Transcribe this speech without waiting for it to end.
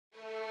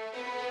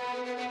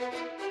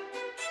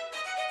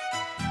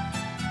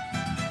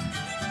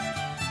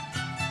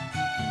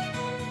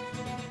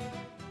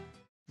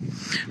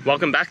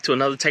welcome back to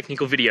another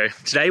technical video.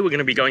 Today we're going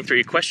to be going through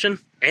your question,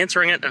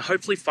 answering it, and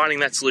hopefully finding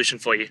that solution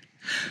for you.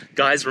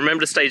 Guys,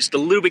 remember to stay just a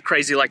little bit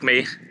crazy like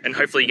me, and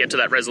hopefully you get to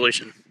that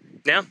resolution.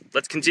 Now,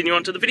 let's continue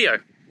on to the video.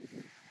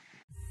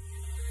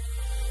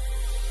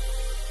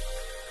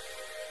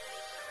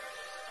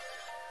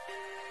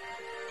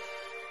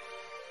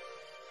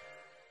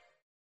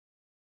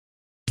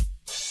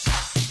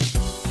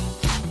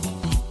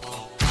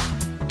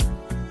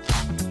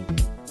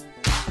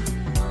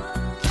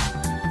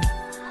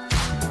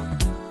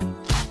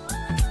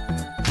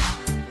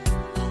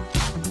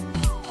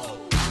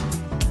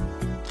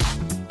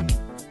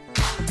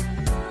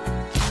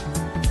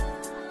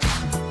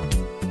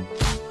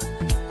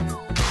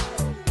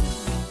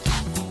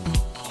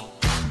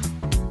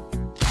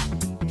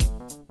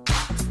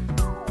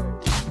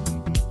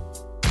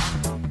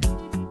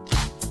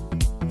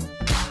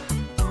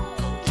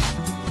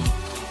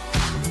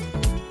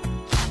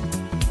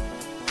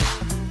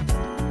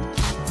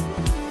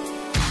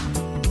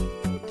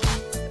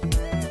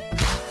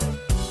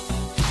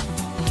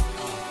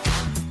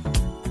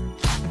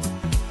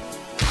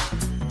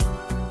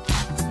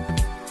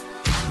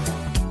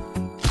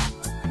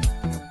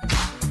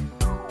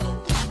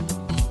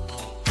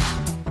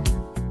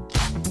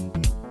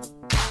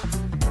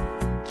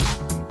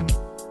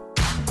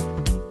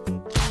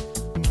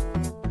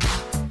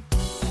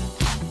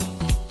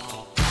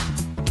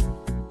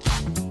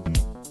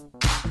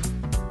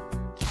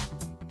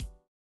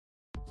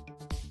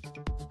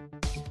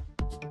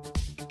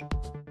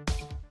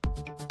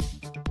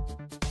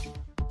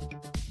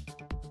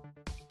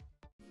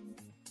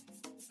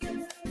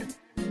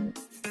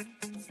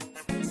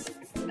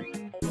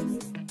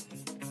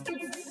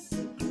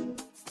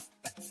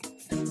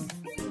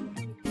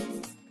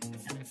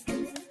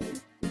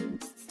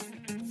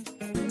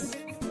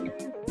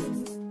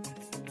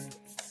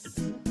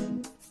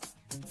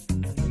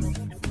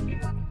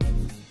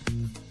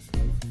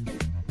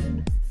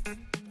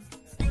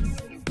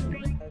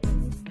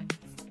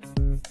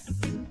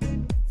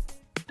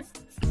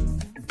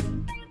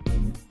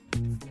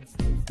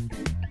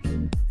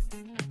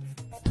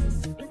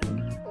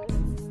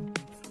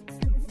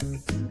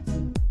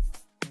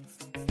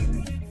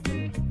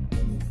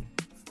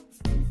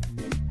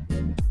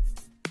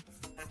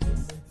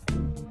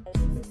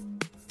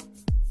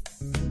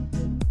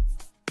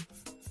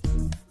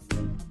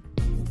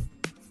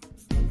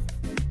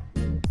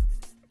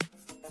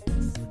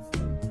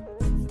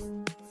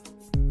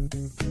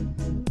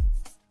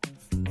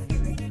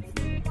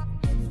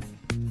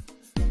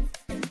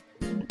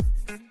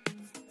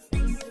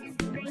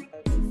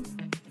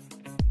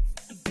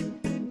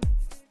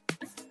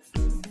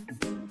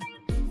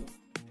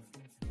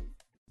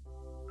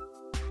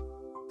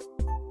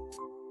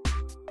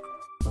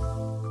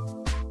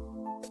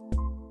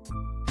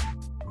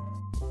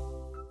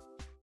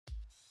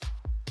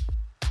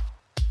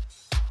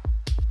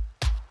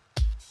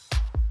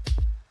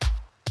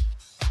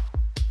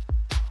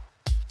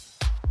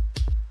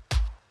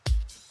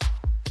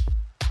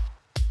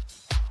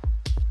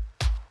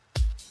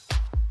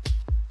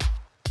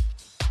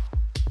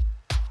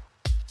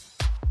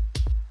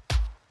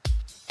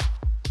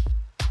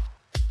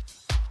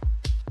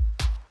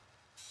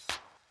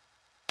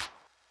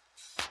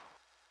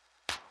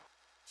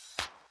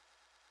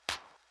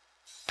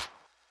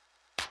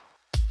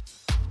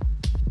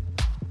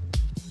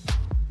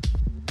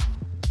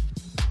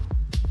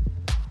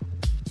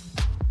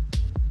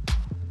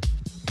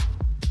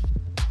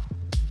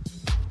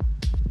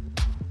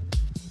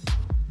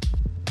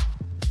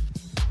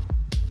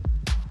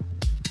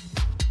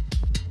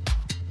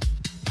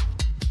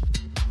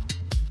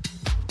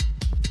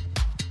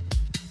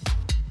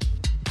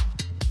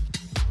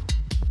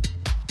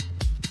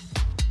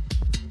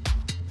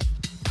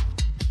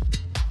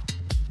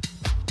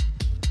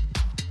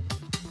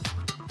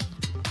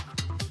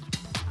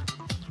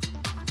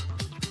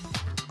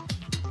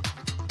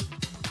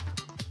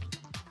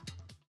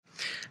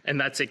 And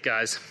that's it,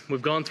 guys.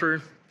 We've gone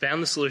through,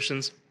 found the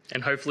solutions,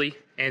 and hopefully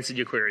answered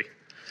your query.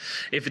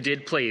 If it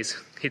did, please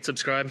hit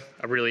subscribe.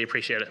 I really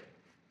appreciate it.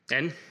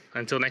 And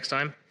until next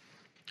time,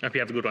 I hope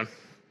you have a good one.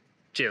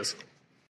 Cheers.